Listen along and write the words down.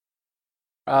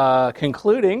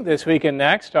Concluding this week and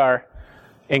next our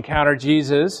Encounter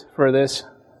Jesus for this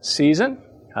season.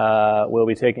 We'll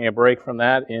be taking a break from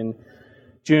that in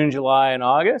June, July, and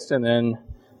August, and then,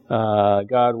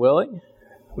 God willing,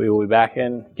 we will be back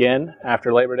in again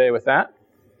after Labor Day with that.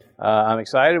 I'm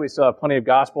excited. We still have plenty of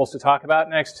Gospels to talk about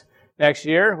next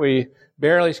year. We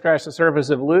barely scratched the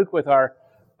surface of Luke with our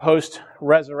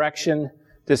post-resurrection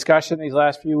discussion these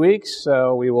last few weeks,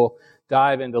 so we will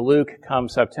dive into Luke come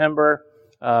September,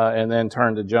 and then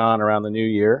turn to John around the new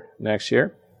year, next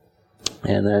year,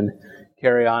 and then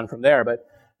carry on from there. But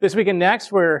this week and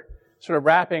next, we're sort of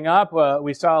wrapping up.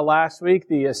 We saw last week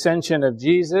the ascension of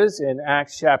Jesus in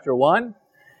Acts chapter 1,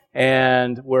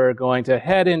 and we're going to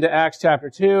head into Acts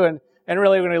chapter 2, and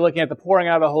really we're going to be looking at the pouring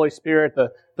out of the Holy Spirit,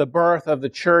 the birth of the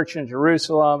church in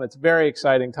Jerusalem. It's a very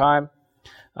exciting time.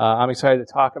 I'm excited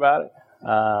to talk about it.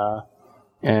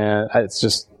 And it's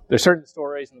just, there's certain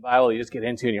stories in the Bible you just get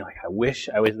into and you're like, I wish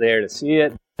I was there to see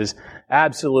it. It's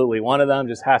absolutely one of them.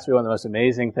 Just has to be one of the most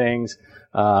amazing things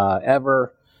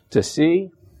ever to see.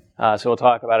 So we'll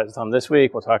talk about it some this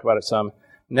week. We'll talk about it some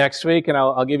next week. And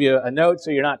I'll give you a note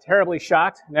so you're not terribly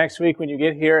shocked next week when you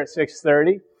get here at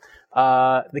 6:30.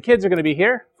 The kids are going to be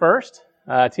here first.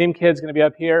 Team Kids going to be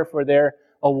up here for their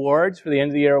awards, for the end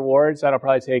of the year awards. That'll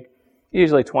probably take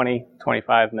usually 20,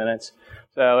 25 minutes.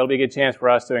 So it'll be a good chance for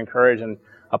us to encourage and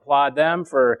applaud them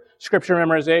for scripture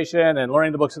memorization and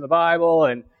learning the books of the Bible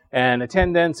and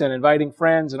attendance and inviting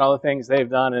friends and all the things they've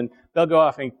done. And they'll go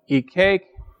off and eat cake.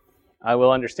 I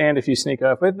will understand if you sneak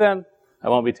off with them. I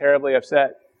won't be terribly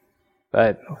upset.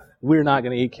 But we're not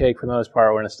going to eat cake for the most part.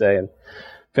 We're going to stay and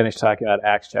finish talking about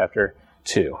Acts chapter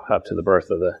 2, up to the birth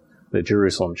of the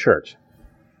Jerusalem church.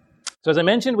 So as I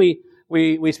mentioned,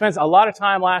 we spent a lot of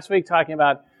time last week talking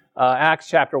about Acts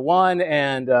chapter 1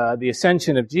 and the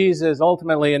ascension of Jesus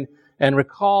ultimately, and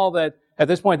recall that at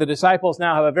this point the disciples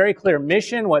now have a very clear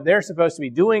mission, what they're supposed to be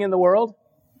doing in the world,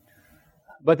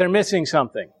 but they're missing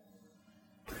something.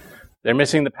 They're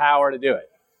missing the power to do it.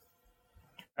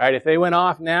 All right, if they went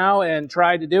off now and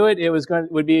tried to do it, it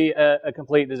would be a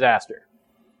complete disaster.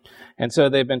 And so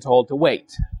they've been told to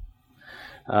wait.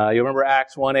 You remember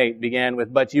Acts 1:8 began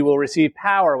with, "But you will receive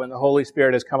power when the Holy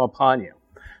Spirit has come upon you."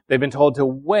 They've been told to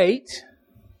wait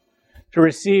to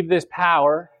receive this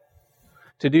power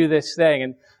to do this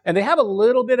thing. And they have a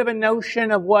little bit of a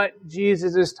notion of what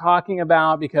Jesus is talking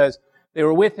about because they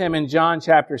were with him in John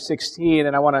chapter 16.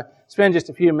 And I want to spend just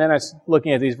a few minutes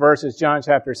looking at these verses. John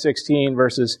chapter 16,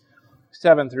 verses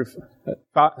 7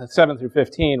 through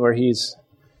 15, where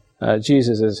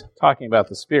Jesus is talking about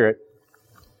the Spirit.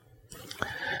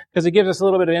 Because it gives us a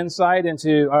little bit of insight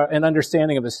into an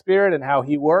understanding of the Spirit and how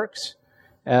he works,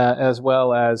 as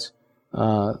well as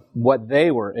what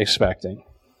they were expecting.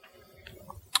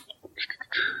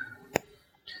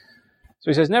 So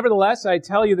he says, "Nevertheless, I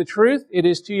tell you the truth, it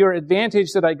is to your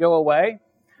advantage that I go away."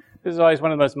 This is always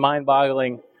one of the most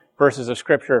mind-boggling verses of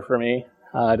Scripture for me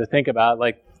to think about.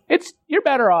 Like, you're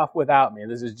better off without me.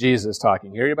 This is Jesus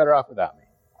talking here. You're better off without me.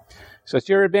 So it's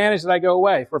to your advantage that I go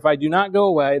away. For if I do not go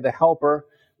away, the Helper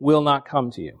will not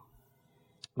come to you.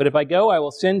 But if I go, I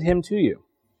will send him to you.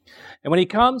 And when he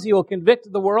comes, he will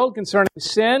convict the world concerning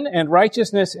sin and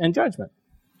righteousness and judgment.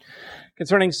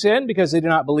 Concerning sin, because they do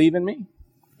not believe in me.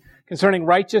 Concerning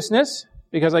righteousness,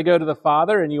 because I go to the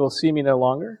Father and you will see me no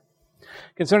longer.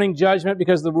 Concerning judgment,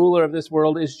 because the ruler of this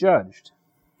world is judged.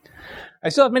 I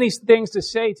still have many things to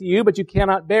say to you, but you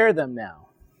cannot bear them now.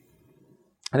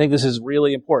 I think this is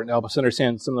really important to help us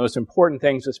understand some of the most important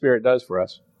things the Spirit does for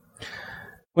us.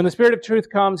 When the Spirit of truth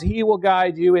comes, he will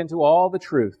guide you into all the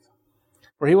truth.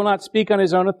 For he will not speak on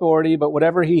his own authority, but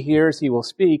whatever he hears, he will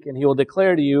speak, and he will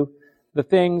declare to you the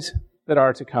things that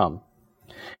are to come.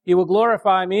 He will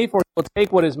glorify me, for he will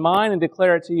take what is mine and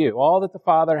declare it to you. All that the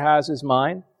Father has is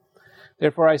mine.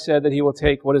 Therefore I said that he will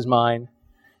take what is mine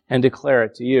and declare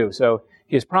it to you. So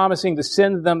he is promising to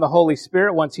send them the Holy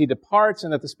Spirit once he departs,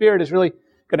 and that the Spirit is really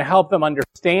going to help them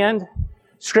understand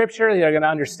Scripture. They're going to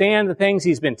understand the things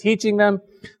he's been teaching them,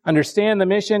 understand the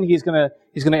mission. He's going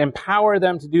to empower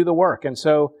them to do the work. And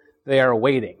so they are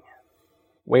waiting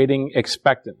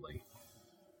expectantly.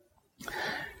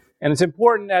 And it's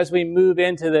important as we move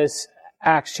into this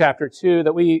Acts chapter 2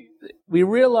 that we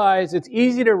realize it's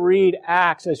easy to read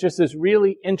Acts as just this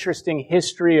really interesting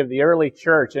history of the early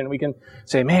church. And we can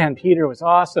say, man, Peter was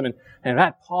awesome. And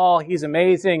that Paul, he's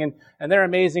amazing. And they're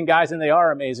amazing guys, and they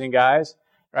are amazing guys.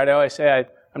 Right? I always say,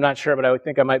 I'm not sure, but I would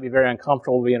think I might be very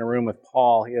uncomfortable to be in a room with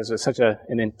Paul. He has such an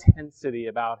intensity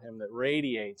about him that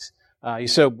radiates.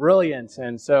 He's so brilliant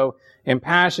and so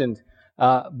impassioned.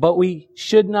 But we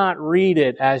should not read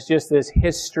it as just this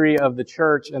history of the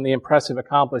church and the impressive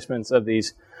accomplishments of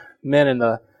these men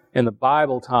in the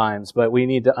Bible times, but we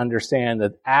need to understand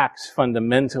that Acts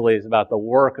fundamentally is about the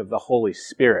work of the Holy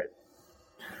Spirit.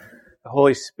 The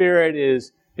Holy Spirit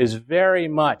is very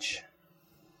much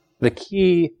the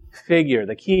key figure,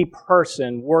 the key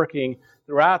person working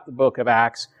throughout the book of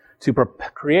Acts to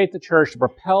create the church, to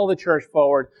propel the church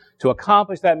forward, to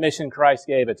accomplish that mission Christ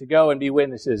gave it, to go and be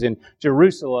witnesses in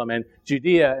Jerusalem and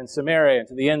Judea and Samaria and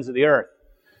to the ends of the earth.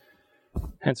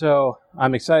 And so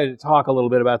I'm excited to talk a little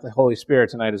bit about the Holy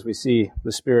Spirit tonight as we see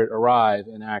the Spirit arrive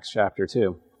in Acts chapter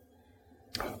 2.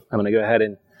 I'm going to go ahead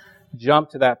and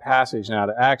jump to that passage now,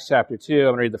 to Acts chapter 2. I'm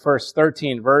going to read the first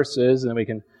 13 verses, and then we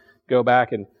can go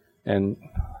back and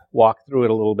walk through it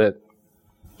a little bit.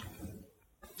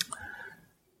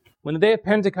 When the day of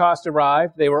Pentecost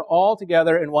arrived, they were all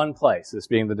together in one place, this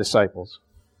being the disciples.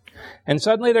 And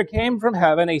suddenly there came from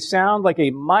heaven a sound like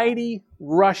a mighty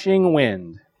rushing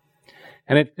wind,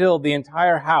 and it filled the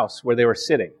entire house where they were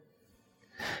sitting.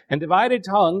 And divided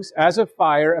tongues as of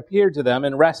fire appeared to them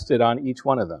and rested on each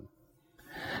one of them.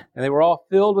 And they were all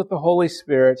filled with the Holy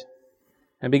Spirit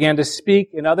and began to speak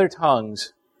in other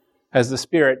tongues as the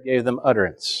Spirit gave them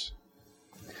utterance.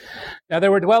 Now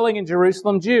there were dwelling in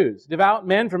Jerusalem Jews, devout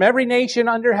men from every nation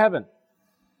under heaven.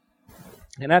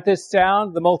 And at this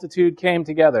sound the multitude came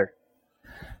together,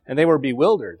 and they were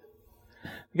bewildered,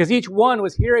 because each one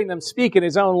was hearing them speak in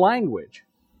his own language.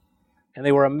 And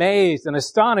they were amazed and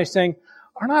astonished, saying,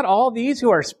 "Are not all these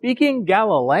who are speaking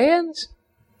Galileans?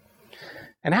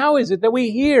 And how is it that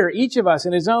we hear, each of us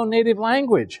in his own native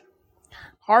language?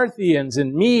 Parthians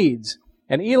and Medes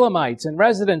and Elamites and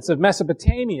residents of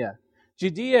Mesopotamia,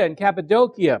 Judea and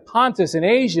Cappadocia, Pontus and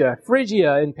Asia,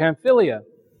 Phrygia and Pamphylia,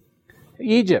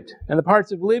 Egypt and the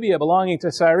parts of Libya belonging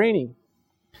to Cyrene,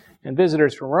 and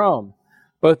visitors from Rome,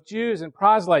 both Jews and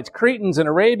proselytes, Cretans and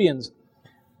Arabians.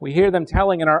 We hear them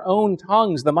telling in our own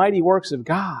tongues the mighty works of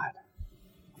God."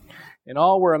 And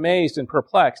all were amazed and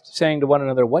perplexed, saying to one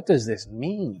another, "What does this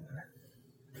mean?"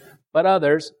 But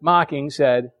others, mocking,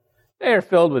 said, "They are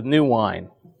filled with new wine."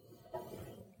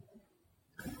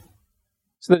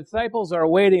 So the disciples are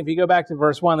waiting. If you go back to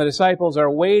verse 1, the disciples are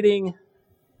waiting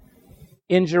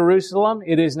in Jerusalem.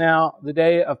 It is now the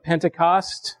day of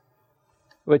Pentecost,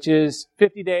 which is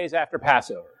 50 days after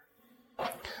Passover.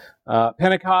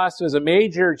 Pentecost was a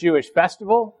major Jewish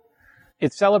festival.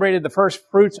 It celebrated the first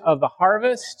fruits of the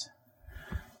harvest.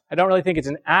 I don't really think it's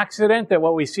an accident that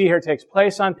what we see here takes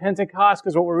place on Pentecost,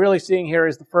 because what we're really seeing here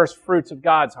is the first fruits of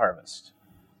God's harvest.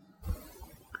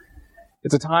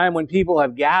 It's a time when people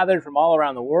have gathered from all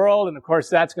around the world, and of course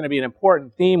that's going to be an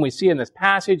important theme we see in this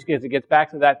passage, because it gets back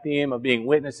to that theme of being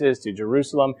witnesses to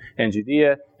Jerusalem and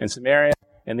Judea and Samaria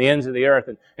and the ends of the earth.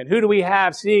 And who do we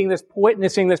have seeing this,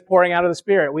 witnessing this pouring out of the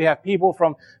Spirit? We have people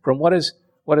from what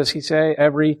does he say?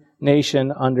 Every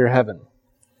nation under heaven.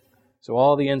 So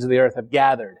all the ends of the earth have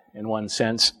gathered, in one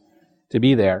sense, to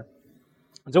be there.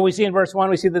 And so we see in verse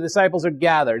 1, we see the disciples are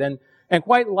gathered. And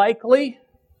quite likely,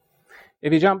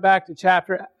 if you jump back to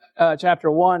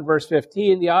chapter 1, verse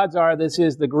 15, the odds are this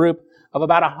is the group of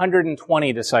about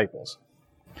 120 disciples.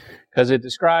 Because it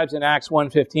describes in Acts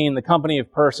 1:15, the company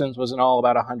of persons was in all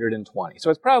about 120. So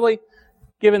it's probably,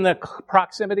 given the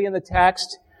proximity in the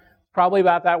text, probably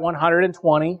about that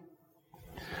 120.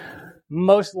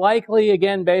 Most likely,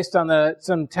 again, based on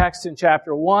some text in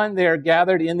chapter 1, they are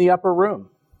gathered in the upper room.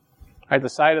 At the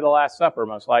site of the Last Supper,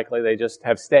 most likely they just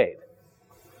have stayed.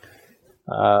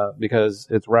 Because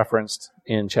it's referenced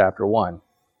in chapter 1.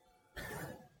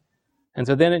 And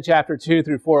so then in chapter 2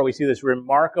 through 4, we see this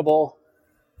remarkable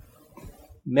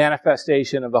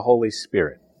manifestation of the Holy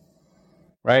Spirit.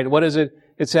 Right? What is it?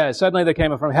 It says, "Suddenly there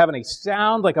came from heaven a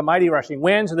sound like a mighty rushing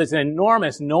wind." So there's an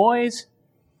enormous noise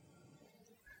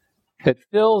that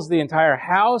fills the entire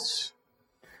house.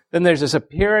 Then there's this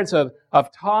appearance of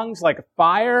tongues like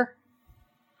fire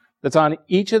that's on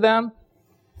each of them.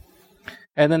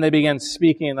 And then they begin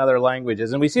speaking in other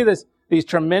languages. And we see these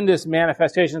tremendous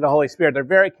manifestations of the Holy Spirit. They're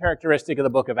very characteristic of the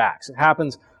book of Acts. It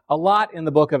happens a lot in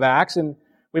the book of Acts. And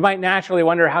we might naturally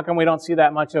wonder, how come we don't see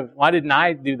that much of, why didn't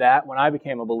I do that when I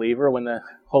became a believer, when the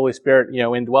Holy Spirit,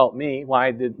 indwelt me?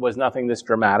 Was nothing this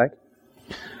dramatic?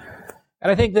 And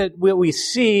I think that what we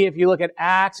see, if you look at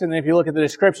Acts and if you look at the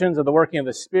descriptions of the working of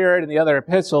the Spirit and the other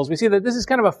epistles, we see that this is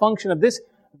kind of a function of this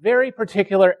very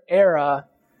particular era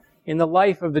in the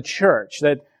life of the church,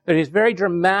 that is very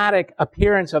dramatic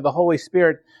appearance of the Holy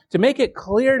Spirit to make it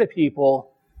clear to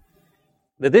people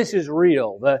that this is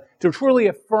real, to truly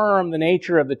affirm the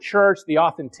nature of the church, the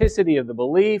authenticity of the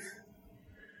belief,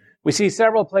 We see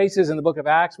several places in the book of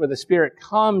Acts where the Spirit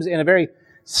comes in a very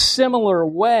similar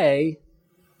way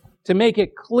to make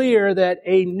it clear that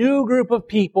a new group of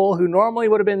people who normally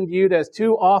would have been viewed as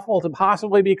too awful to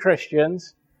possibly be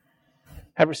Christians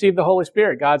have received the Holy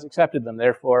Spirit. God's accepted them.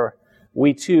 Therefore,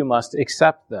 we too must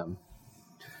accept them.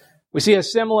 We see a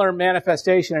similar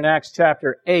manifestation in Acts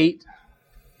chapter 8,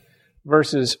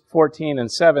 verses 14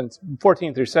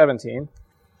 through 17.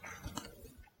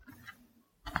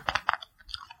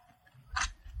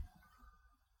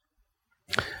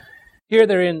 Here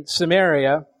they're in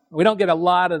Samaria. We don't get a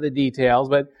lot of the details,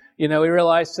 but, we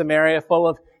realize Samaria full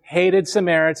of hated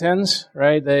Samaritans,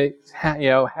 right? They,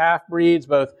 half-breeds,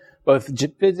 both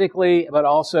physically, but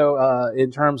also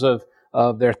in terms of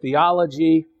their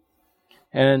theology.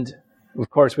 And, of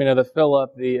course, we know that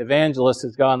Philip, the evangelist,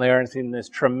 has gone there and seen this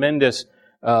tremendous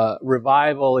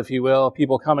revival, if you will,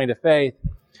 people coming to faith. It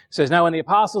says, now when the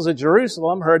apostles at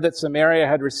Jerusalem heard that Samaria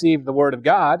had received the word of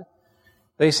God,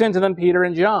 they sent to them Peter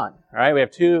and John. Right? We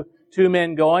have two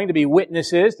men going to be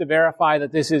witnesses to verify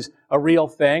that this is a real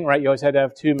thing. Right? You always had to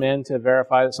have two men to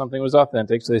verify that something was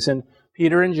authentic. So they send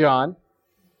Peter and John,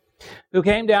 who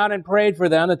came down and prayed for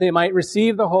them that they might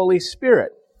receive the Holy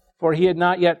Spirit, for he had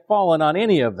not yet fallen on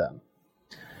any of them,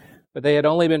 but they had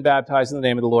only been baptized in the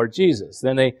name of the Lord Jesus.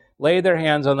 Then they laid their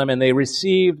hands on them and they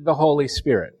received the Holy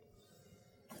Spirit.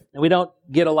 And we don't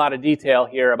get a lot of detail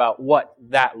here about what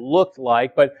that looked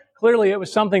like, but clearly it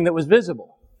was something that was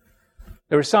visible.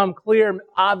 There was some clear,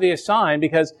 obvious sign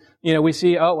because, we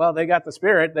see, they got the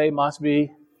Spirit. They must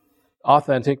be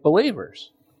authentic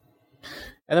believers.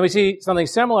 And then we see something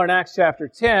similar in Acts chapter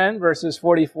 10, verses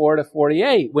 44 to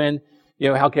 48, when,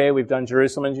 we've done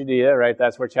Jerusalem and Judea, right?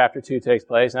 That's where chapter 2 takes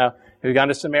place. Now, we've gone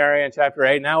to Samaria in chapter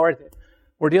 8. Now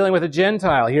we're dealing with a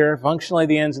Gentile here, functionally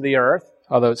the ends of the earth,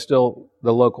 although it's still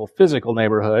the local physical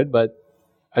neighborhood, but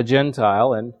a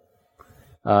Gentile. And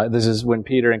this is when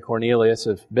Peter and Cornelius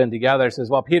have been together. It says,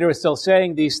 while Peter was still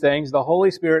saying these things, the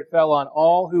Holy Spirit fell on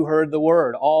all who heard the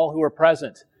word, all who were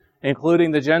present,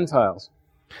 including the Gentiles.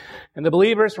 And the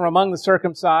believers from among the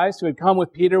circumcised who had come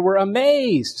with Peter were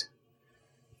amazed.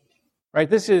 Right?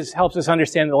 This helps us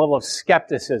understand the level of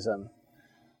skepticism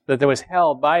that there was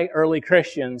held by early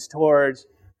Christians towards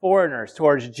foreigners,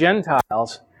 towards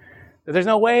Gentiles, that there's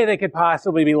no way they could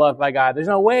possibly be loved by God. There's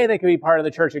no way they could be part of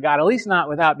the church of God, at least not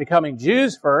without becoming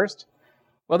Jews first.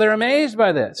 Well, they're amazed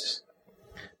by this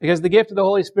because the gift of the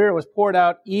Holy Spirit was poured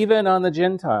out even on the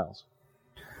Gentiles,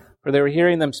 for they were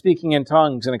hearing them speaking in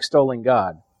tongues and extolling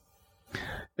God.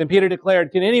 Then Peter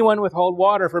declared, can anyone withhold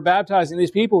water for baptizing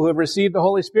these people who have received the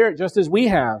Holy Spirit just as we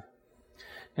have?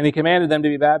 And he commanded them to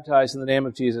be baptized in the name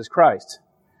of Jesus Christ.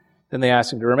 Then they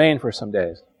asked him to remain for some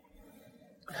days.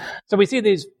 So we see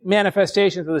these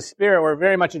manifestations of the Spirit were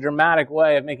very much a dramatic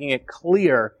way of making it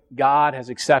clear God has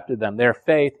accepted them. Their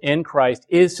faith in Christ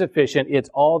is sufficient. It's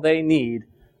all they need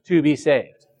to be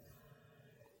saved.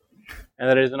 And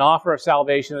that it is an offer of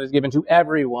salvation that is given to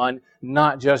everyone,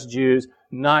 not just Jews,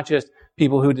 not just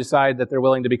people who decide that they're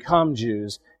willing to become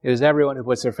Jews. It is everyone who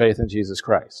puts their faith in Jesus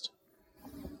Christ.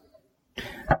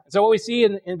 So what we see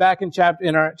back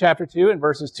in our chapter 2 in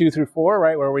verses 2 through 4,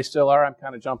 right, where we still are, I'm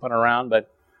kind of jumping around, but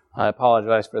I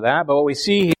apologize for that. But what we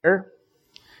see here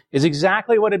is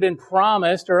exactly what had been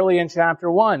promised early in chapter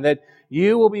 1, that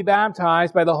you will be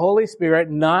baptized by the Holy Spirit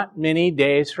not many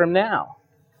days from now.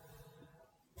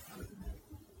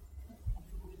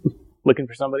 Looking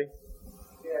for somebody?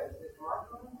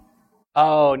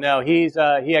 Oh, no, he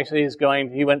actually is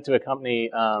going, he went to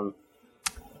accompany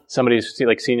somebody's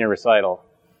senior recital.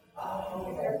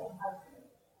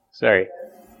 Sorry.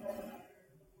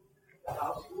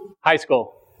 High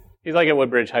school. He's like at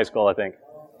Woodbridge High School, I think.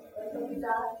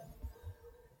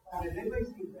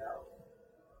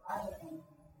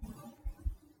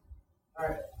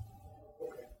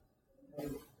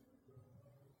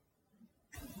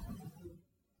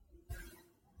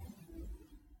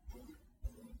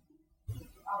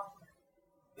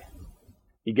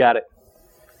 You got it.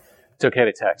 It's okay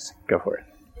to text. Go for it.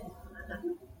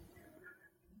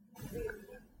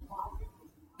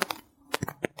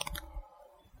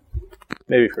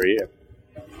 Maybe for you.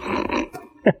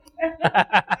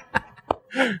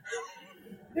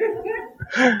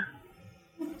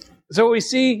 So what we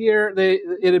see here,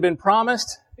 it had been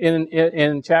promised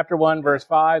in chapter 1, verse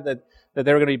 5, that they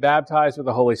were going to be baptized with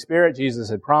the Holy Spirit. Jesus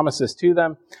had promised this to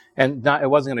them, and it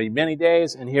wasn't going to be many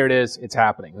days, and here it is, it's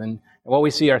happening. And what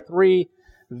we see are three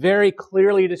very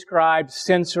clearly described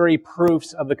sensory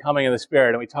proofs of the coming of the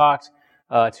Spirit. And we talked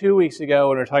 2 weeks ago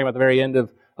when we were talking about the very end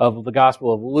of of the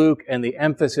Gospel of Luke and the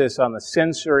emphasis on the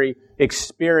sensory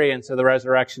experience of the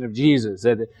resurrection of Jesus.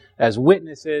 That as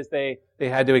witnesses, they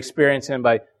had to experience him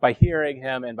by hearing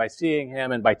him and by seeing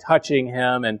him and by touching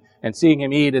him and seeing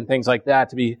him eat and things like that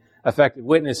to be effective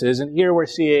witnesses. And here we're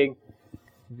seeing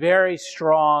very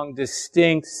strong,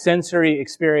 distinct sensory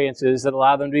experiences that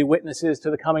allow them to be witnesses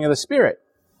to the coming of the Spirit.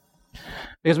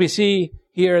 Because we see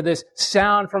here this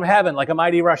sound from heaven like a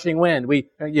mighty rushing wind.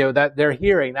 That they're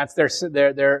hearing, that's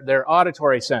their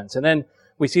auditory sense. And then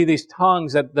we see these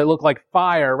tongues that look like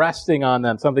fire resting on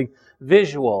them, something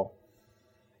visual.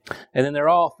 And then they're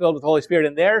all filled with the Holy Spirit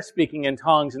and they're speaking in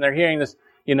tongues and they're hearing this,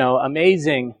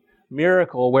 amazing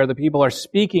miracle where the people are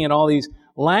speaking in all these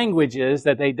languages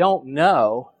that they don't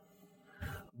know,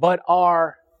 but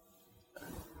are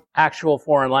actual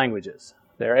foreign languages.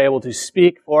 They're able to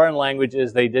speak foreign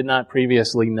languages they did not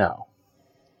previously know.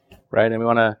 Right? And we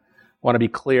want to be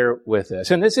clear with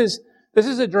this. And this is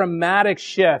a dramatic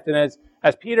shift. And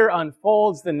as Peter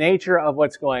unfolds the nature of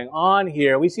what's going on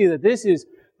here, we see that this is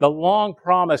the long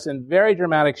promised and very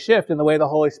dramatic shift in the way the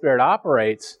Holy Spirit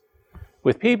operates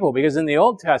with people. Because in the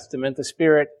Old Testament, the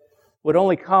Spirit would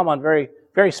only come on very,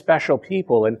 very special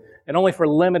people and only for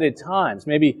limited times,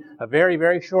 maybe a very,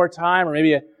 very short time or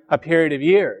maybe a period of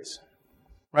years.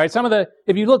 Right?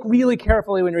 If you look really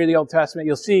carefully when you read the Old Testament,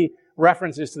 you'll see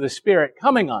references to the Spirit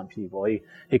coming on people.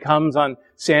 He comes on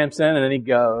Samson and then he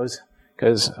goes,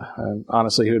 because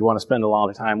honestly, he would want to spend a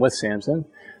long time with Samson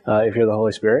if you're the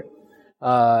Holy Spirit.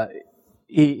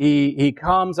 He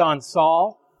comes on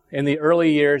Saul in the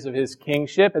early years of his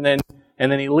kingship, and then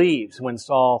he leaves when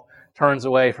Saul turns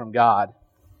away from God.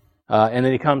 And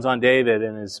then he comes on David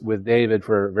and is with David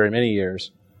for very many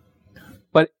years.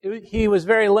 But he was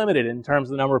very limited in terms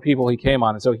of the number of people he came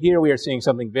on. And so here we are seeing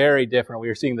something very different. We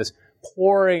are seeing this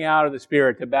pouring out of the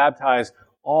Spirit to baptize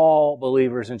all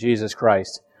believers in Jesus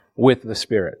Christ with the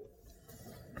Spirit.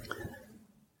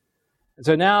 And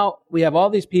so now we have all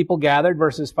these people gathered.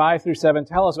 Verses 5 through 7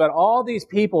 tell us about all these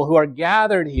people who are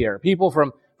gathered here. People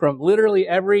from literally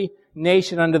every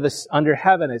nation under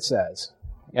heaven, it says.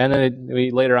 And then we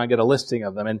later on get a listing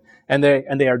of them. And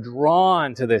they are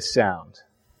drawn to this sound.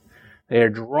 They are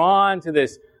drawn to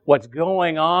this, what's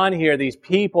going on here, these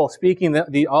people speaking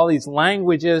all these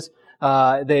languages.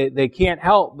 They can't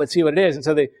help but see what it is. And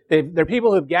so they're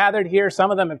people who've gathered here. Some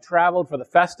of them have traveled for the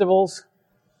festivals.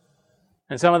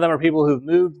 And some of them are people who've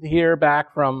moved here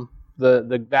back from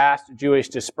the vast Jewish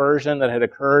dispersion that had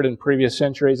occurred in previous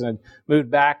centuries and had moved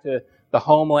back to the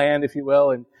homeland, if you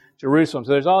will, in Jerusalem.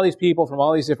 So there's all these people from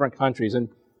all these different countries. And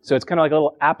so it's kind of like a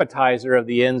little appetizer of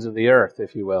the ends of the earth,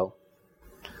 if you will.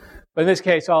 But in this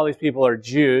case, all these people are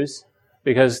Jews,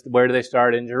 because where do they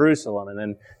start? In Jerusalem, and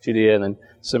then Judea, and then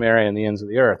Samaria, and the ends of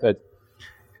the earth.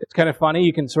 It's kind of funny.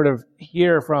 You can sort of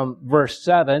hear from verse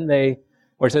 7, where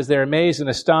it says, they're amazed and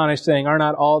astonished, saying, are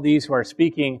not all these who are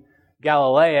speaking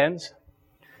Galileans?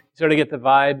 You sort of get the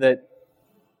vibe that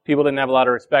people didn't have a lot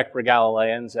of respect for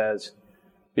Galileans as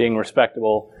being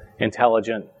respectable,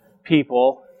 intelligent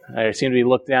people. They seem to be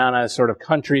looked down as sort of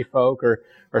country folk or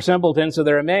simpletons, so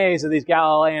they're amazed that these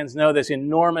Galileans know this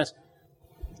enormous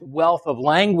wealth of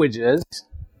languages,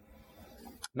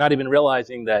 not even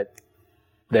realizing that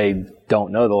they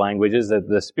don't know the languages, that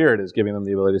the Spirit is giving them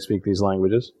the ability to speak these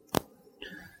languages.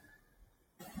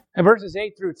 And verses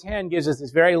 8 through 10 gives us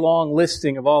this very long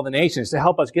listing of all the nations to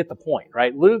help us get the point,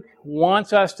 right? Luke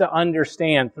wants us to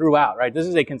understand throughout, right? This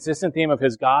is a consistent theme of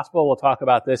his gospel. We'll talk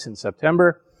about this in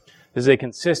September. This is a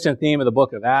consistent theme of the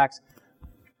book of Acts.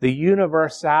 The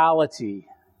universality,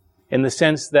 in the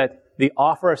sense that the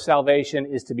offer of salvation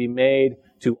is to be made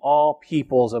to all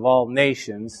peoples of all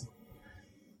nations.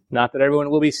 Not that everyone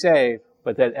will be saved,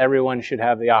 but that everyone should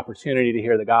have the opportunity to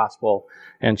hear the gospel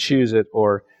and choose it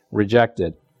or reject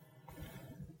it.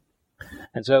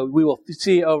 And so we will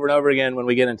see over and over again when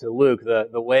we get into Luke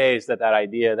the ways that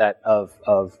idea that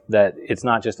it's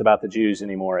not just about the Jews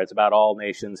anymore. It's about all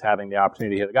nations having the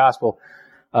opportunity to hear the gospel.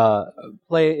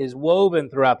 Is woven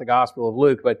throughout the Gospel of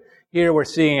Luke, but here we're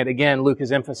seeing it again. Luke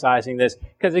is emphasizing this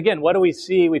because again, what do we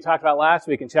see? We talked about last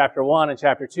week in chapter 1 and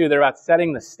chapter 2. They're about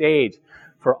setting the stage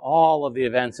for all of the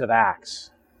events of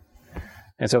Acts.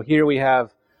 And so here we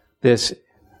have this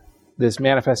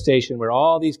manifestation where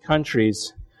all these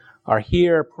countries are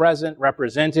here, present,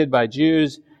 represented by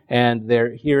Jews, and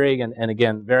they're hearing, and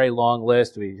again, very long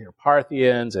list. We hear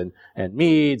Parthians and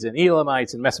Medes and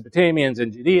Elamites and Mesopotamians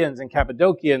and Judeans and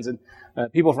Cappadocians and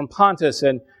people from Pontus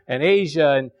and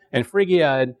Asia and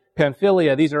Phrygia and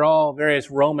Pamphylia. These are all various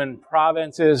Roman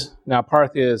provinces. Now,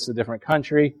 Parthia is a different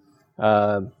country.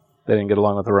 They didn't get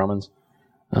along with the Romans.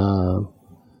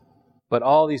 but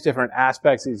all these different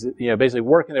aspects, these, basically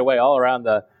working their way all around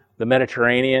the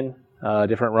Mediterranean,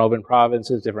 different Roman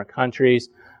provinces, different countries,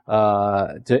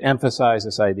 to emphasize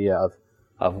this idea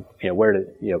of where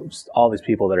to, all these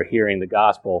people that are hearing the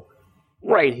gospel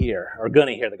right here, or going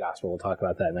to hear the gospel. We'll talk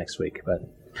about that next week. But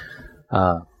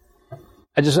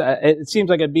it seems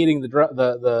like I'm beating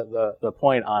the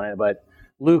point on it, but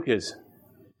Luke is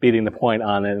beating the point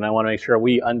on it, and I want to make sure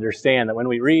we understand that when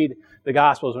we read the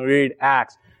Gospels, when we read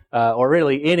Acts, or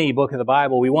really any book of the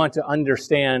Bible, we want to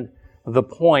understand the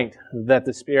point that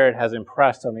the Spirit has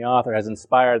impressed on the author, has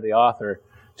inspired the author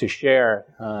to share,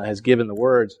 has given the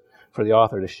words for the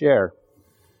author to share,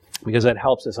 because that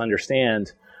helps us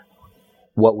understand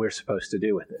what we're supposed to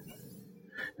do with it.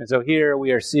 And so here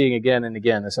we are seeing again and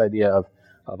again this idea of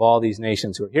all these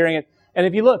nations who are hearing it. And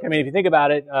if you look, if you think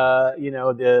about it,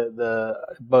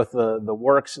 both the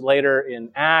works later in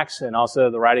Acts and also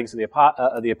the writings of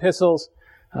the epistles,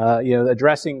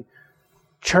 addressing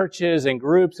churches and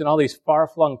groups in all these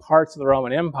far-flung parts of the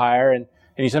Roman Empire, and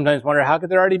you sometimes wonder, how could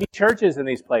there already be churches in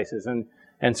these places? And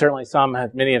certainly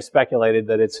many have speculated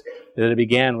that it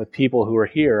began with people who were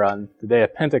here on the day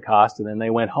of Pentecost, and then they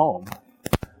went home,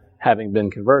 having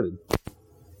been converted.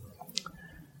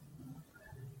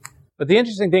 But the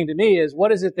interesting thing to me is,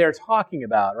 what is it they're talking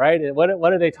about, right?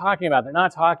 What are they talking about? They're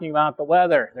not talking about the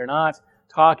weather. They're not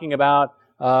talking about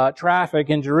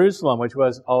traffic in Jerusalem, which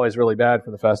was always really bad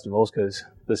for the festivals because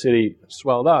the city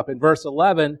swelled up. In verse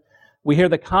 11, we hear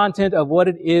the content of what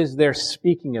it is they're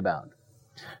speaking about,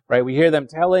 right? We hear them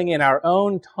telling in our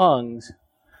own tongues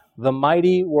the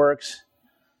mighty works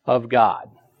of God.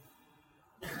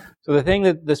 So the thing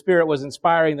that the Spirit was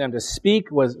inspiring them to speak,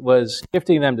 was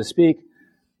gifting them to speak,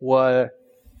 was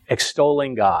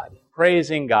extolling God,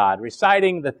 praising God,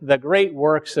 reciting the great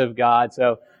works of God.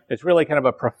 So it's really kind of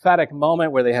a prophetic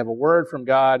moment where they have a word from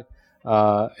God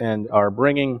and are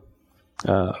bringing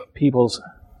people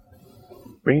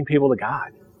to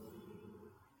God.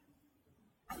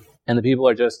 And the people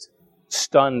are just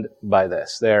stunned by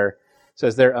this. It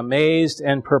says they're amazed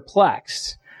and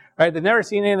perplexed. Right? They've never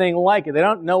seen anything like it. They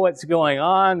don't know what's going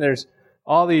on. There's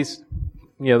all these,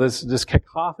 this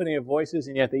cacophony of voices,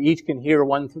 and yet they each can hear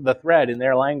the thread in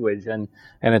their language,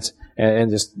 it's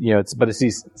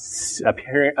these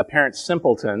apparent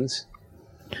simpletons,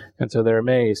 and so they're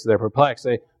amazed, they're perplexed,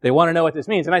 they want to know what this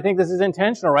means, and I think this is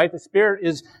intentional, right? The Spirit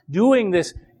is doing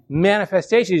this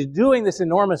manifestation, He's doing this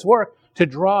enormous work to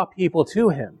draw people to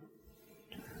Him.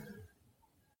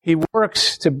 He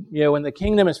works to, when the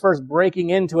kingdom is first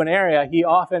breaking into an area, He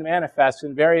often manifests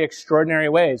in very extraordinary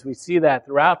ways. We see that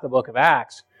throughout the book of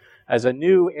Acts. As a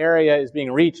new area is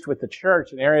being reached with the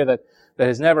church, an area that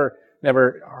has never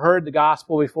heard the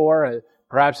gospel before,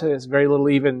 perhaps has very little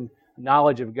even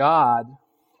knowledge of God,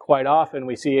 quite often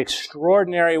we see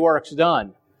extraordinary works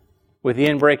done with the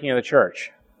inbreaking of the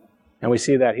church. And we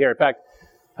see that here. In fact,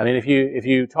 if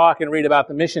you talk and read about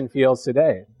the mission fields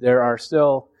today, there are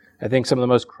still, I think, some of the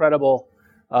most credible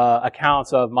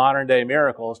accounts of modern-day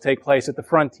miracles take place at the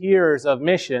frontiers of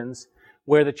missions,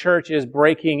 where the church is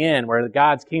breaking in, where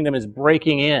God's kingdom is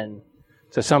breaking in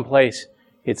to some place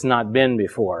it's not been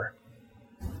before.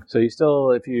 So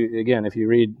if you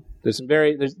read, there's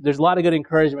a lot of good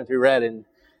encouragement to be read in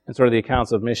sort of the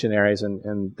accounts of missionaries,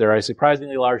 and there are a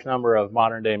surprisingly large number of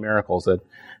modern-day miracles that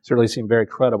certainly seem very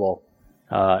credible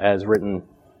as written.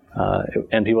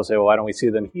 And people say, well, why don't we see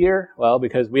them here? Well,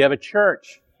 because we have a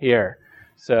church here.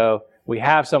 So we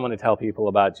have someone to tell people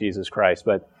about Jesus Christ.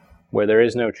 But where there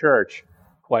is no church,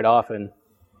 quite often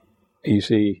you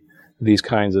see these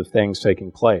kinds of things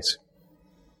taking place.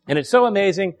 And it's so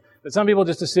amazing that some people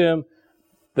just assume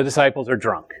the disciples are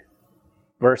drunk.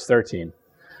 Verse 13.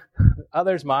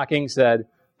 Others mocking said,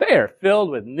 they are filled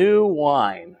with new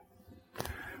wine.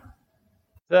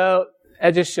 So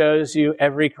it just shows you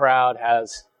every crowd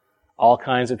has all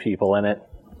kinds of people in it.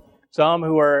 Some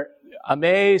who are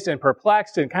amazed and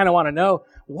perplexed and kind of want to know,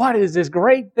 what is this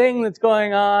great thing that's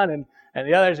going on? And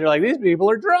the others are like, these people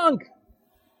are drunk.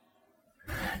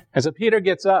 And so Peter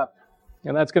gets up,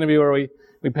 and that's going to be where we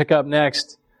pick up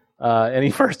next. And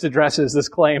he first addresses this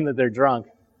claim that they're drunk.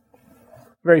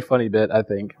 Very funny bit, I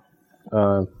think.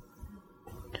 So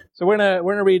we're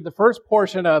gonna read the first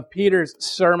portion of Peter's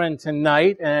sermon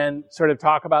tonight and sort of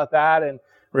talk about that and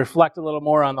reflect a little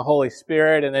more on the Holy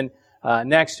Spirit. And then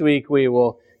next week we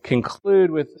will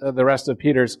conclude with the rest of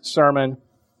Peter's sermon.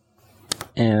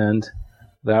 And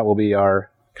that will be our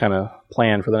kind of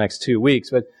plan for the next 2 weeks.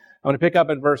 But I'm going to pick up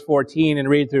at verse 14 and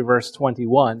read through verse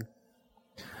 21.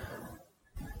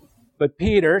 But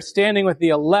Peter, standing with the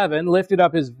 11, lifted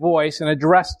up his voice and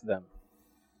addressed them.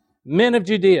 Men of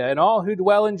Judea and all who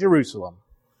dwell in Jerusalem,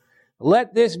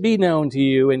 Let this be known to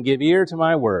you, and give ear to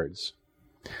my words.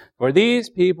 For these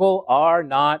people are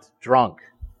not drunk,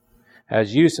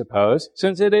 as you suppose,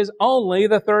 since it is only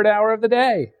the third hour of the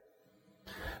day.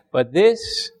 But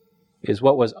this is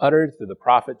what was uttered through the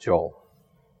prophet Joel.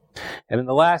 And in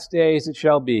the last days it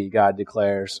shall be, God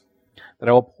declares, that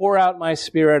I will pour out my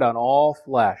Spirit on all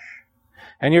flesh,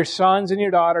 and your sons and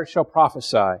your daughters shall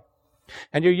prophesy,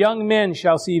 and your young men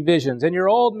shall see visions, and your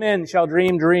old men shall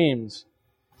dream dreams.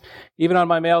 Even on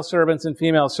my male servants and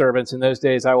female servants in those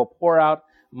days I will pour out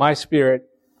my Spirit,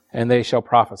 and they shall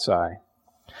prophesy.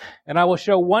 And I will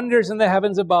show wonders in the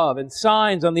heavens above, and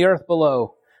signs on the earth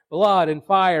below, blood and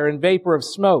fire and vapor of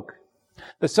smoke.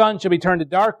 The sun shall be turned to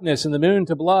darkness and the moon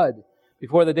to blood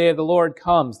before the day of the Lord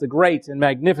comes, the great and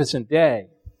magnificent day.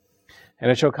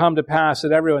 And it shall come to pass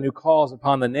that everyone who calls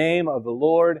upon the name of the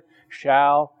Lord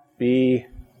shall be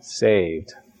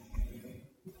saved.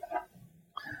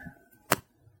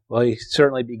 Well, he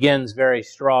certainly begins very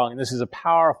strong, and this is a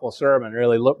powerful sermon,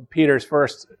 really. Peter's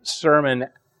first sermon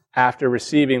after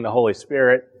receiving the Holy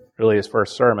Spirit, really his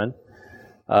first sermon.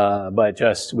 But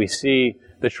just we see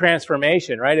the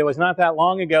transformation, right? It was not that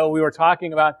long ago we were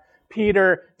talking about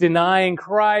Peter denying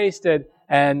Christ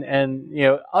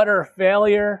and utter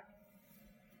failure.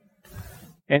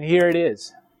 And here it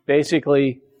is,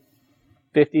 basically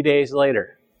 50 days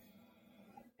later.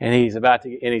 And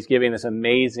he's giving this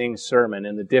amazing sermon,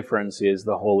 and the difference is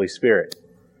the Holy Spirit.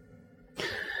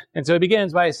 And so he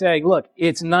begins by saying, look,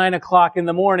 it's 9 o'clock in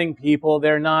the morning, people.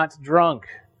 They're not drunk.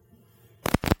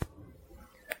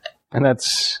 And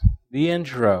that's the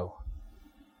intro.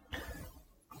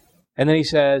 And then he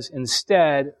says,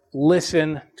 instead,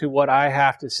 listen to what I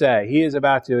have to say. He is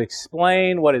about to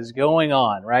explain what is going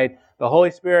on, right? The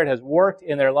Holy Spirit has worked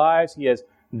in their lives. He has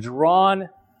drawn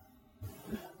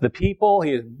the people.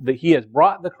 He has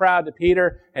brought the crowd to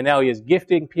Peter, and now he is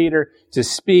gifting Peter to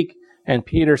speak. And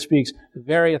Peter speaks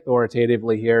very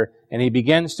authoritatively here, and he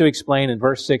begins to explain in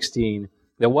verse 16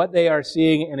 that what they are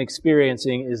seeing and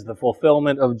experiencing is the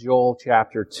fulfillment of Joel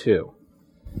chapter 2.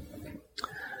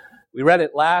 We read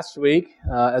it last week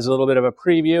as a little bit of a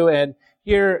preview, and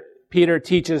here Peter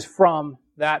teaches from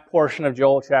that portion of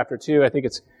Joel chapter 2. I think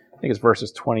it's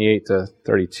verses 28 to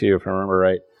 32, if I remember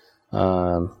right.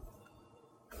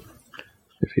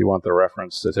 If you want the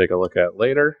reference to take a look at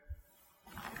later.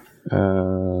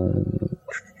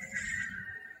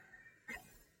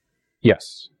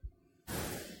 Yes.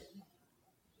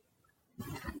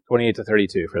 28 to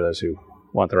 32 for those who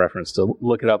want the reference to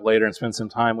look it up later and spend some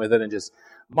time with it and just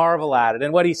marvel at it.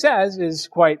 And what he says is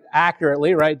quite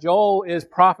accurately, right? Joel is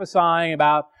prophesying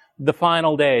about the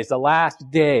final days, the last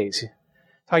days.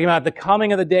 Talking about the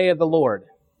coming of the day of the Lord.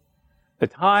 The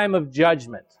time of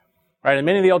judgment. Right? In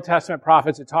many of the Old Testament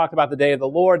prophets, it talked about the day of the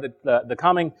Lord, the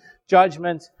coming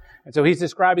judgment. And so he's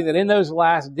describing that in those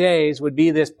last days would be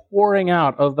this pouring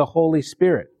out of the Holy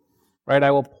Spirit. Right?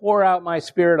 I will pour out my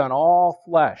Spirit on all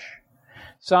flesh.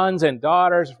 Sons and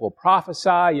daughters will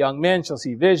prophesy. Young men shall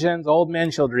see visions. Old men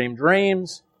shall dream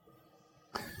dreams.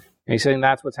 And he's saying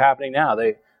that's what's happening now.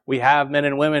 We have men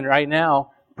and women right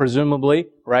now, presumably,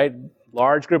 right?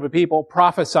 Large group of people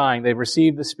prophesying. They've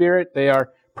received the Spirit. They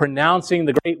are pronouncing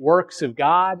the great works of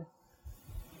God.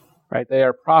 Right? They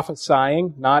are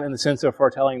prophesying, not in the sense of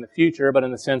foretelling the future, but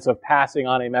in the sense of passing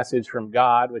on a message from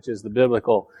God, which is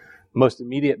the most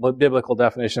immediate biblical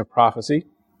definition of prophecy.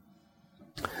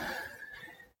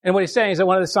 And what he's saying is that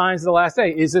one of the signs of the last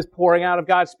day is this pouring out of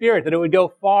God's Spirit, that it would go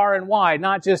far and wide,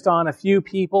 not just on a few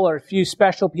people or a few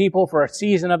special people for a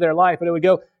season of their life, but it would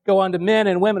go on to men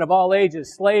and women of all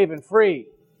ages, slave and free.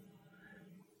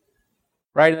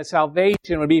 Right? And the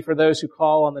salvation would be for those who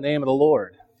call on the name of the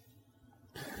Lord.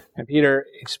 And Peter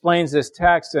explains this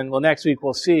text, and next week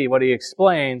we'll see what he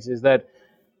explains is that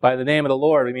by the name of the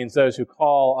Lord, it means those who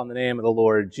call on the name of the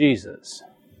Lord Jesus.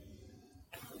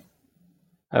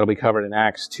 That'll be covered in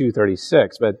Acts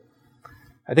 2:36. But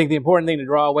I think the important thing to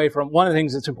draw away from, one of the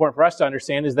things that's important for us to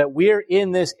understand is that we're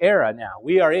in this era now.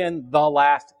 We are in the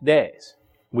last days.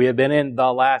 We have been in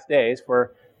the last days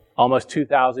for almost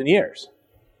 2,000 years.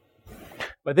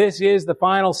 But this is the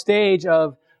final stage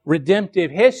of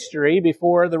redemptive history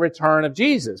before the return of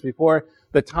Jesus, before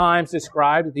the times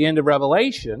described at the end of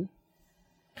Revelation.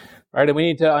 Right? And we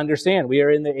need to understand we are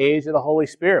in the age of the Holy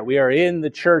Spirit. We are in the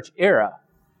church era.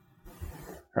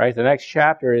 Right? The next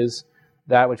chapter is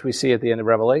that which we see at the end of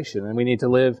Revelation. And we need to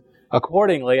live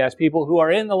accordingly as people who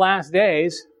are in the last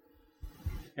days.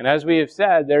 And as we have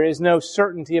said, there is no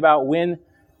certainty about when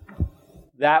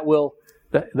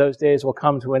those days will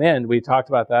come to an end. We talked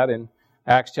about that in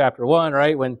Acts chapter 1,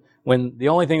 right? When the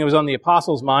only thing that was on the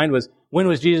apostles' mind was, when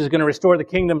was Jesus going to restore the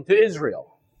kingdom to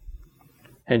Israel?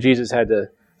 And Jesus had to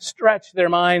stretch their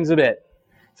minds a bit.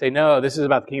 Say, no, this is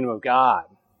about the kingdom of God.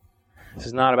 This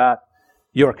is not about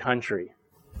your country.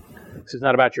 This is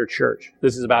not about your church.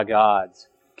 This is about God's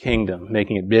kingdom,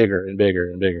 making it bigger and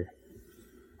bigger and bigger.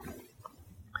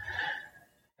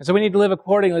 And so we need to live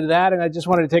accordingly to that. And I just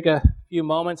wanted to take a few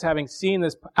moments, having seen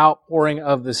this outpouring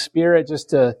of the Spirit,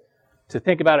 just to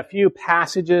think about a few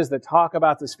passages that talk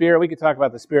about the Spirit. We could talk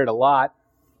about the Spirit a lot,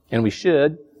 and we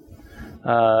should.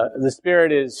 The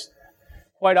Spirit is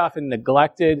quite often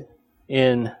neglected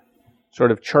in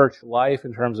sort of church life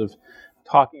in terms of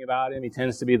talking about Him. He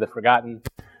tends to be the forgotten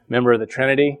member of the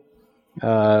Trinity.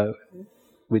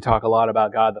 We talk a lot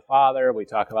about God the Father. We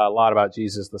talk a lot about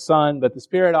Jesus the Son. But the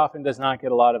Spirit often does not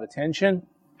get a lot of attention.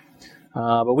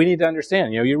 But we need to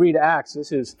understand, you read Acts,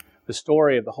 this is the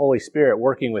story of the Holy Spirit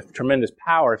working with tremendous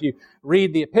power. If you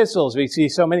read the epistles, we see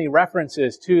so many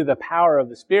references to the power of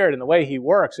the Spirit and the way He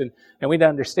works. And we need to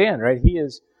understand, right?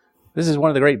 This is one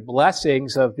of the great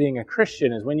blessings of being a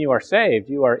Christian, is when you are saved,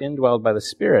 you are indwelled by the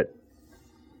Spirit.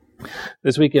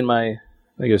 This week I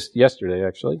think it was yesterday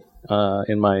actually,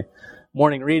 in my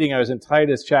morning reading, I was in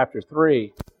Titus chapter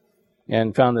 3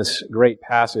 and found this great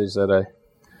passage that I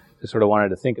just sort of wanted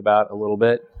to think about a little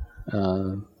bit.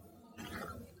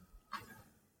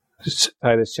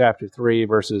 Titus chapter 3,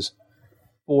 verses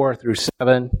 4 through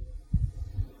 7.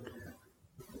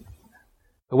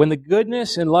 But when the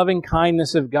goodness and loving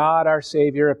kindness of God our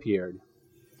Savior appeared,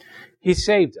 He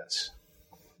saved us,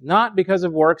 not because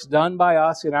of works done by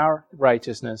us in our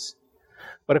righteousness,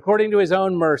 but according to His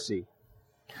own mercy,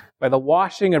 by the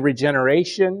washing of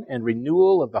regeneration and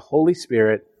renewal of the Holy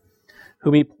Spirit,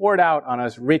 whom He poured out on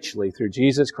us richly through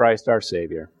Jesus Christ our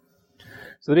Savior.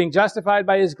 So that being justified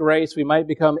by His grace, we might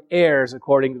become heirs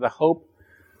according to the hope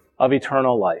of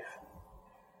eternal life.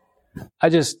 I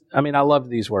loved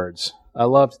these words. I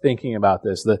loved thinking about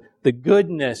this. The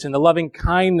goodness and the loving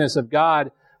kindness of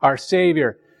God, our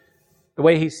Savior, the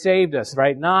way He saved us,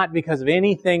 right? Not because of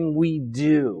anything we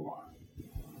do.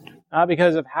 Not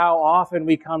because of how often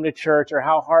we come to church or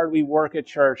how hard we work at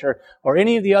church or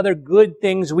any of the other good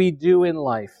things we do in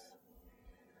life,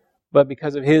 but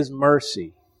because of His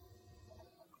mercy.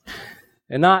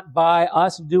 And not by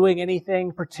us doing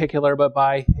anything particular, but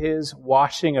by His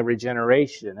washing of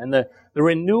regeneration and the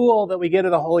renewal that we get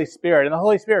of the Holy Spirit. And the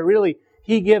Holy Spirit really,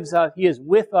 He is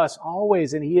with us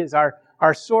always, and He is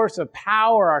our source of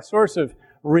power, our source of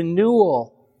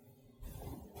renewal.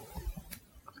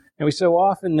 And we so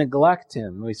often neglect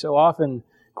Him. We so often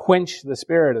quench the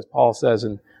Spirit, as Paul says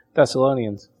in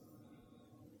Thessalonians.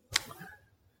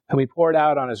 And we pour it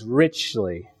out on us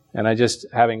richly. And I just,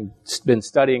 having been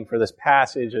studying for this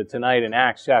passage tonight in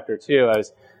Acts chapter 2,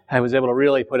 I was able to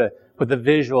really put the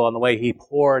visual on the way He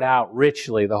poured out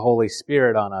richly the Holy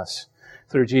Spirit on us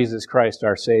through Jesus Christ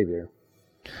our Savior.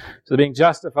 So being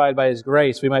justified by His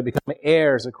grace, we might become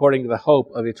heirs according to the hope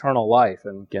of eternal life.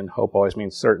 And again, hope always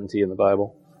means certainty in the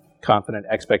Bible. Confident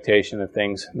expectation of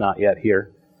things not yet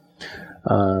here.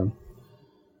 So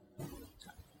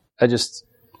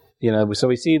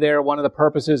we see there one of the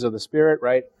purposes of the Spirit,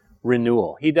 right?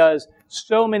 Renewal. He does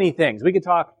so many things. We could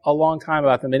talk a long time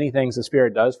about the many things the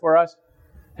Spirit does for us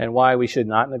and why we should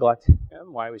not neglect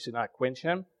Him, why we should not quench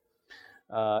Him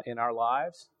in our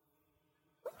lives,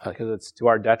 because it's to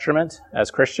our detriment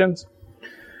as Christians.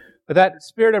 But that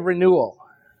spirit of renewal,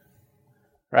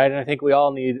 right? And I think we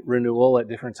all need renewal at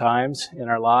different times in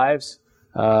our lives.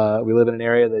 We live in an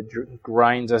area that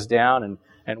grinds us down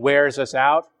and wears us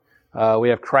out. We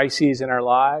have crises in our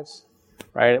lives,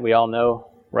 right? We all know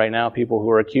right now people who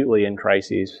are acutely in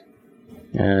crises.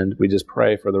 And we just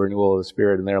pray for the renewal of the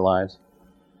Spirit in their lives.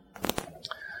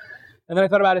 And then I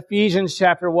thought about Ephesians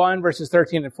chapter 1, verses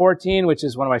 13 and 14, which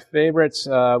is one of my favorites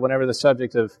whenever the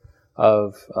subject of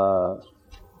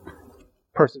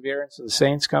perseverance of the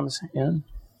saints comes in.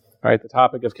 Right, the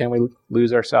topic of can we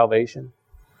lose our salvation?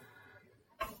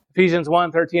 Ephesians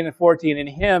 1, 13 and 14. In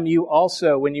Him you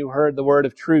also, when you heard the word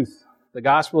of truth, the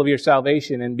gospel of your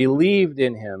salvation, and believed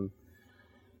in Him,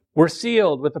 were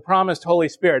sealed with the promised Holy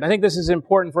Spirit. I think this is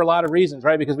important for a lot of reasons,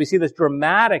 right? Because we see this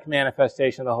dramatic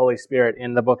manifestation of the Holy Spirit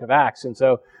in the book of Acts. And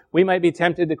so we might be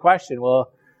tempted to question,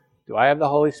 well, do I have the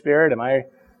Holy Spirit? Am I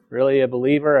really a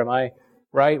believer? Am I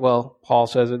right? Well, Paul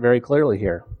says it very clearly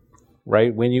here,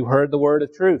 right? When you heard the word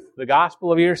of truth, the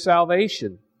gospel of your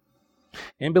salvation,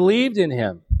 and believed in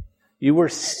Him, you were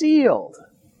sealed,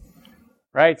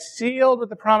 right? Sealed with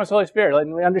the promised Holy Spirit. Let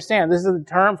me understand, this is a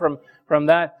term from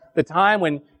the time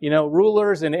when,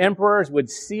 rulers and emperors would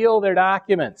seal their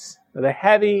documents with a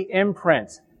heavy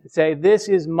imprint to say, this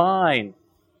is mine.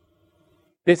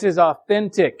 This is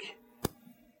authentic.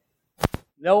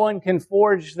 No one can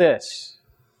forge this.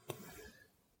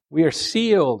 We are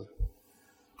sealed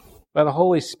by the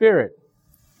Holy Spirit,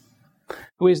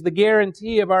 who is the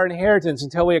guarantee of our inheritance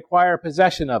until we acquire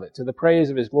possession of it, to the praise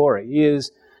of His glory. He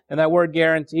is, and that word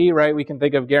guarantee, right, we can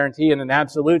think of guarantee in an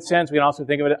absolute sense. We can also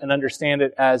think of it and understand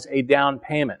it as a down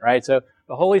payment, right? So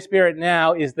the Holy Spirit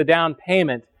now is the down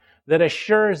payment that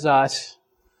assures us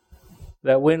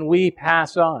that when we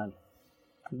pass on,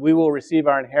 we will receive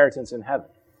our inheritance in heaven.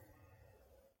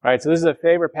 Right, so this is a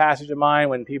favorite passage of mine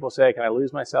when people say, can I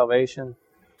lose my salvation?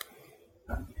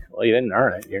 Well, you didn't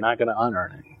earn it. You're not going to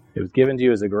unearn it. It was given to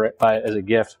you as a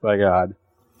gift by God.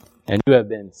 And you have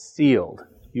been sealed.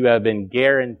 You have been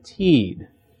guaranteed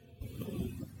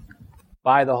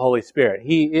by the Holy Spirit.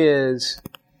 He is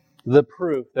the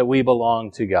proof that we belong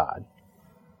to God.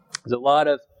 There's a lot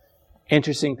of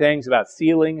interesting things about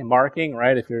sealing and marking,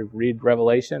 right? If you read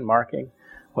Revelation, marking.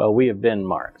 Well, we have been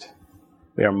marked.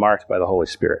 We are marked by the Holy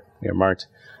Spirit. We are marked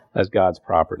as God's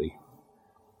property.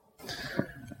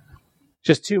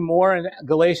 Just two more in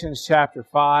Galatians chapter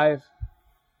 5.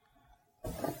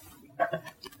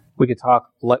 We could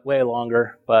talk way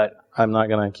longer, but I'm not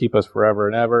going to keep us forever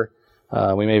and ever.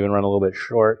 We may even run a little bit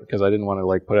short because I didn't want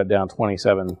to put it down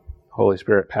 27 Holy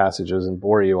Spirit passages and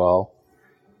bore you all.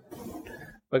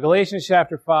 But Galatians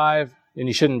chapter 5, and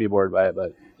you shouldn't be bored by it,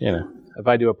 but if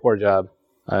I do a poor job,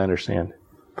 I understand.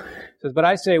 It says, but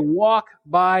I say, walk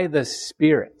by the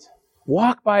Spirit.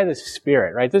 Walk by the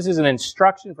Spirit, right? This is an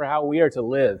instruction for how we are to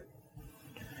live.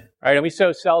 Right? And we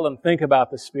so seldom think about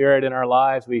the Spirit in our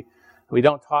lives. We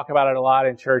don't talk about it a lot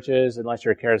in churches unless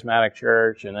you're a charismatic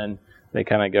church, and then they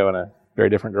kind of go in a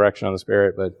very different direction on the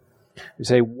Spirit. But we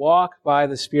say, walk by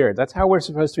the Spirit. That's how we're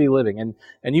supposed to be living.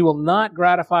 And you will not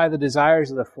gratify the desires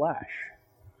of the flesh.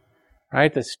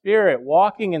 Right? The Spirit,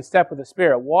 walking in step with the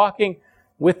Spirit, walking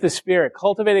with the Spirit,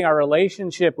 cultivating our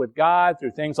relationship with God through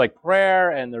things like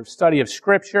prayer and the study of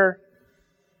Scripture.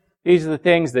 These are the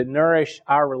things that nourish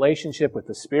our relationship with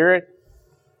the Spirit.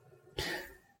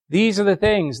 These are the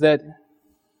things that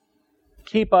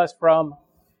keep us from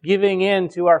giving in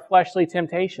to our fleshly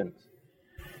temptations.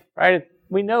 Right?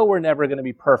 We know we're never going to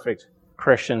be perfect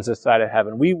Christians this side of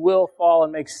heaven. We will fall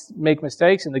and make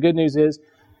mistakes, and the good news is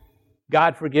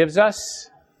God forgives us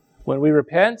when we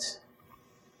repent.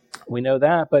 We know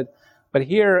that, but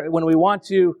here, when we want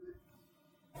to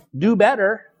do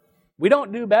better, we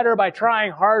don't do better by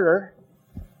trying harder.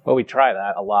 Well, we try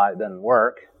that a lot, it doesn't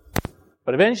work.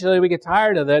 But eventually we get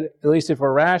tired of it, at least if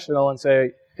we're rational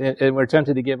and we're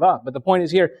tempted to give up. But the point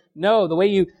is here, no, the way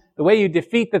you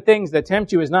defeat the things that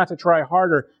tempt you is not to try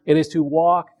harder, it is to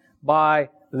walk by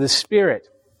the Spirit.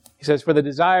 He says, for the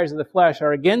desires of the flesh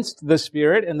are against the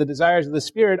Spirit, and the desires of the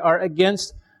Spirit are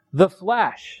against the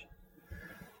flesh.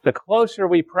 The closer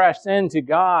we press into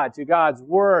God, to God's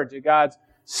Word, to God's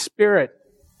Spirit,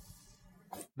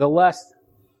 the less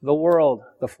the world,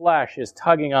 the flesh, is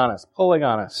tugging on us, pulling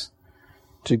on us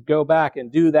to go back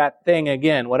and do that thing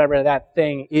again, whatever that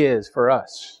thing is for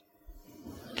us.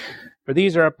 For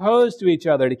these are opposed to each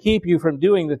other to keep you from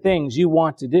doing the things you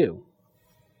want to do.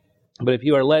 But if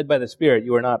you are led by the Spirit,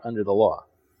 you are not under the law.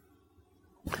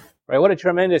 Right? What a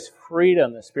tremendous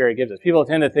freedom the Spirit gives us. People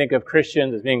tend to think of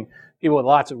Christians as being people with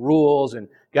lots of rules and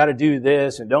got to do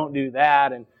this and don't do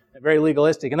that and very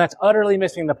legalistic. And that's utterly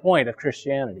missing the point of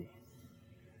Christianity.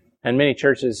 And many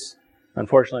churches,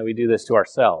 unfortunately, we do this to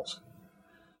ourselves.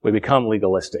 We become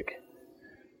legalistic.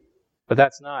 But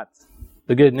that's not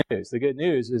the good news. The good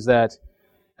news is that,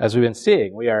 as we've been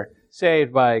seeing, we are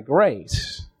saved by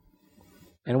grace.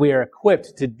 And we are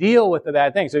equipped to deal with the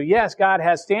bad things. So yes, God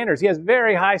has standards. He has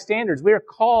very high standards. We are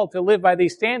called to live by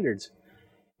these standards.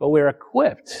 But we're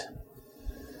equipped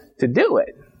to do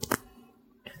it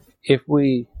if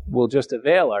we will just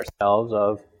avail ourselves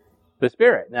of the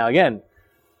Spirit. Now again,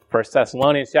 1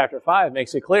 Thessalonians chapter 5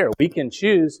 makes it clear. We can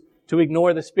choose to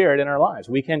ignore the Spirit in our lives.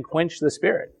 We can quench the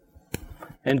Spirit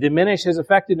and diminish His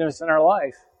effectiveness in our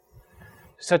life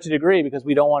to such a degree because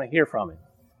we don't want to hear from Him.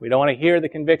 We don't want to hear the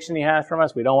conviction He has from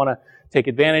us. We don't want to take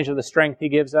advantage of the strength He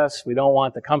gives us. We don't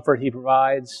want the comfort He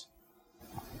provides.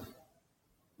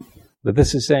 But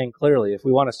this is saying clearly, if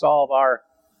we want to solve our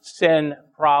sin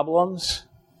problems,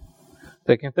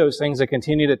 those things that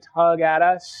continue to tug at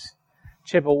us,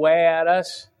 chip away at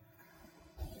us,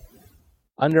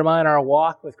 undermine our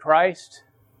walk with Christ,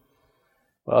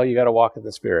 well, you got to walk in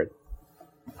the Spirit.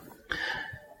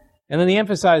 And then he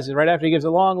emphasizes, right after he gives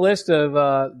a long list of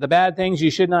the bad things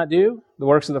you should not do, the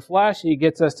works of the flesh, he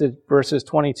gets us to verses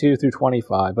 22 through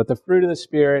 25. But the fruit of the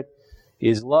Spirit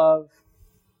is love,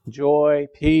 joy,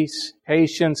 peace,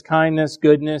 patience, kindness,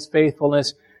 goodness,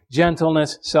 faithfulness,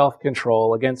 gentleness,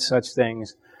 self-control. Against such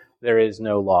things there is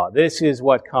no law. This is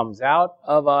what comes out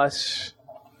of us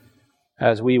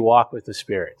as we walk with the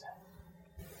Spirit.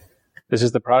 This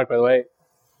is the product, by the way,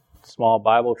 small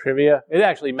Bible trivia. It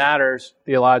actually matters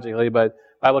theologically, but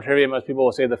Bible trivia, most people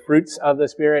will say the fruits of the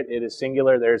Spirit. It is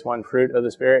singular. There's one fruit of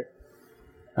the Spirit,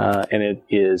 and it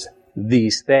is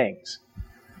these things.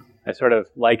 I sort of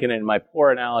liken it in my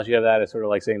poor analogy of that. It's sort of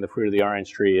like saying the fruit of the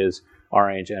orange tree is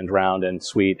orange and round and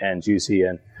sweet and juicy.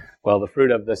 And, well, the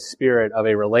fruit of the Spirit of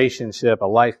a relationship, a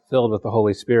life filled with the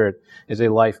Holy Spirit, is a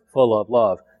life full of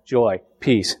love, joy,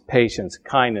 peace, patience,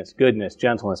 kindness, goodness,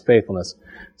 gentleness, faithfulness,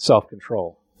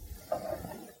 self-control.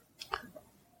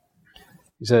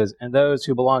 He says, and those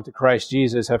who belong to Christ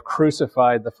Jesus have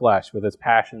crucified the flesh with its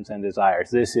passions and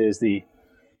desires. This is the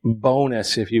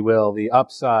bonus, if you will, the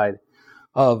upside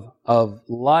of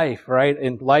life, right?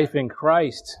 In life in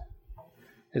Christ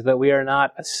is that we are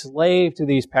not a slave to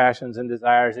these passions and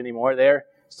desires anymore. They're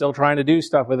still trying to do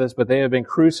stuff with us, but they have been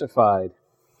crucified.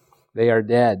 They are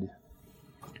dead.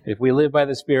 If we live by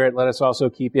the Spirit, let us also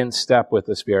keep in step with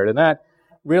the Spirit. And that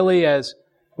really, as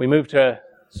we move to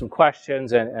some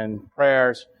questions and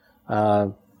prayers,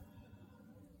 that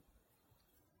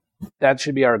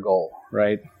should be our goal,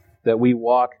 right? That we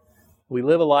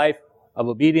live a life of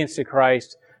obedience to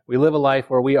Christ. We live a life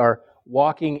where we are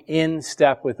walking in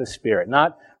step with the Spirit,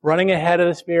 not running ahead of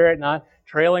the Spirit, not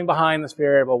trailing behind the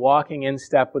Spirit, but walking in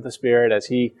step with the Spirit as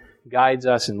He guides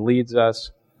us and leads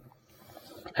us,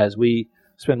 as we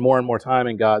spend more and more time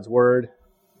in God's Word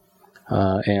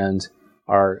and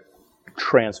are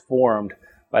transformed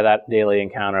by that daily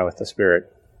encounter with the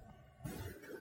Spirit.